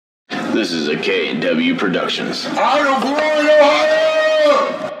This is a K&W Productions. Out of Royal,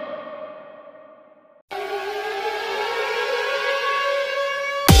 Ohio!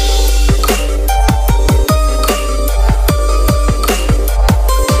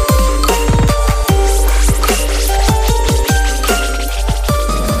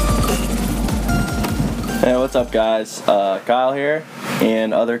 Hey, what's up, guys? Kyle here,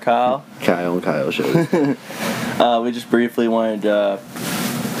 and other Kyle. Kyle and Kyle shows. We just briefly wanted to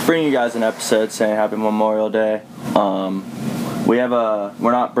bring you guys an episode saying Happy Memorial Day. We're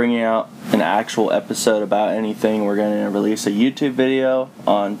not bringing out an actual episode about anything. We're going to release a YouTube video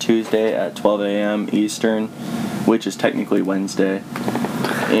on Tuesday at 12 a.m. Eastern, which is technically Wednesday.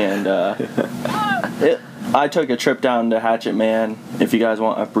 And I took a trip down to Hatchet Man. If you guys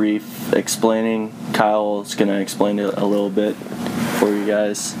want a brief explaining, Kyle's going to explain it a little bit for you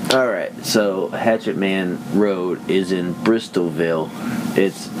guys. Alright, so Hatchet Man Road is in Bristolville.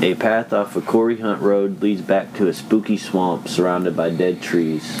 It's a path off of Corey Hunt Road, leads back to a spooky swamp surrounded by dead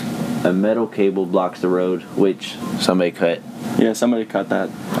trees. A metal cable blocks the road, which somebody cut. Yeah, somebody cut that.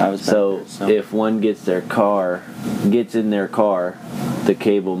 So if one gets in their car, the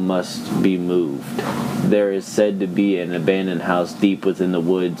cable must be moved. There is said to be an abandoned house deep within the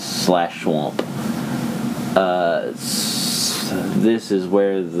woods / swamp. This is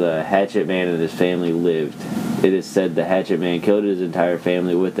where the Hatchet Man and his family lived. It is said the Hatchet Man killed his entire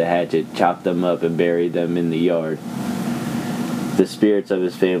family with the hatchet, chopped them up, and buried them in the yard. The spirits of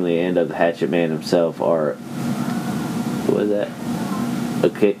his family and of the Hatchet Man himself are... What is that?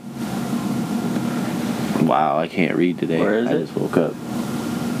 Okay. Wow, I can't read today. Where is it? I just woke up.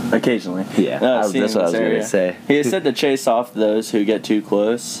 Occasionally. Yeah, that's what I was going to say. He has said to chase off those who get too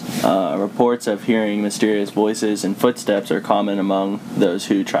close. Reports of hearing mysterious voices and footsteps are common among those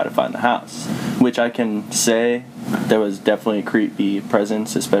who try to find the house. Which I can say there was definitely a creepy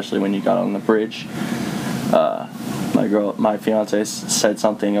presence, especially when you got on the bridge. My fiance said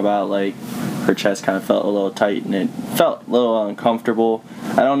something about like her chest kind of felt a little tight and it felt a little uncomfortable.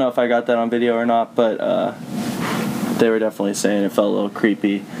 I don't know if I got that on video or not, but they were definitely saying it felt a little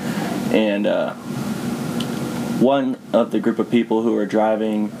creepy. And one of the group of people who were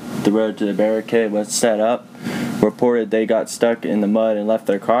driving the road to the barricade was set up, reported they got stuck in the mud and left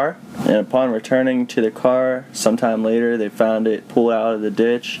their car. And upon returning to the car sometime later, they found it pulled out of the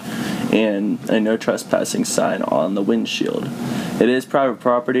ditch and a no trespassing sign on the windshield. It is private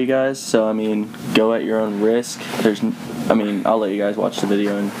property, guys, so I mean, go at your own risk. I'll let you guys watch the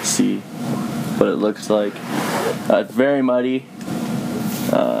video and see what it looks like. It's very muddy.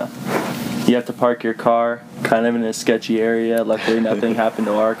 You have to park your car kind of in a sketchy area. Luckily, nothing happened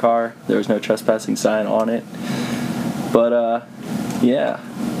to our car. There was no trespassing sign on it. But, yeah.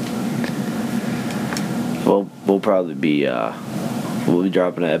 Well, we'll probably be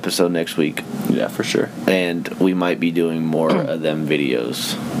dropping an episode next week. Yeah, for sure. And we might be doing more of them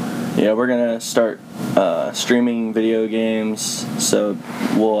videos. Yeah, we're going to start streaming video games, so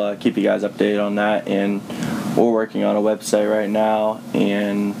we'll keep you guys updated on that. And we're working on a website right now,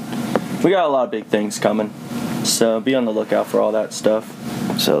 and we got a lot of big things coming. So be on the lookout for all that stuff.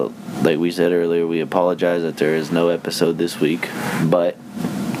 So, like we said earlier, we apologize that there is no episode this week, but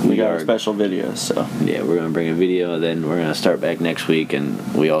we got our special videos, so. Yeah, we're going to bring a video, then we're going to start back next week,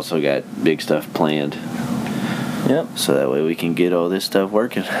 and we also got big stuff planned. Yep. So that way we can get all this stuff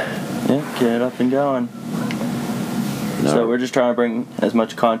working. Yep, get it up and going. So we're just trying to bring as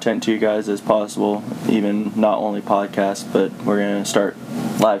much content to you guys as possible, even not only podcasts, but we're going to start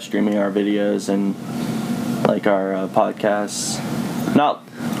live streaming our videos and like our podcasts.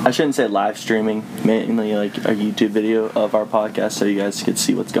 I shouldn't say live streaming, mainly like a YouTube video of our podcast so you guys could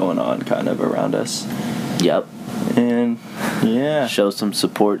see what's going on kind of around us. Yep. And yeah. Show some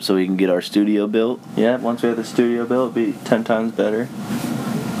support so we can get our studio built. Yeah, once we have the studio built, it'll be 10 times better.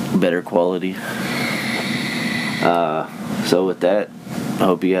 Better quality. So with that, I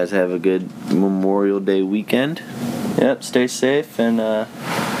hope you guys have a good Memorial Day weekend. Yep, stay safe and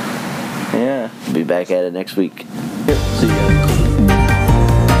yeah. Be back at it next week. Yep, see you guys.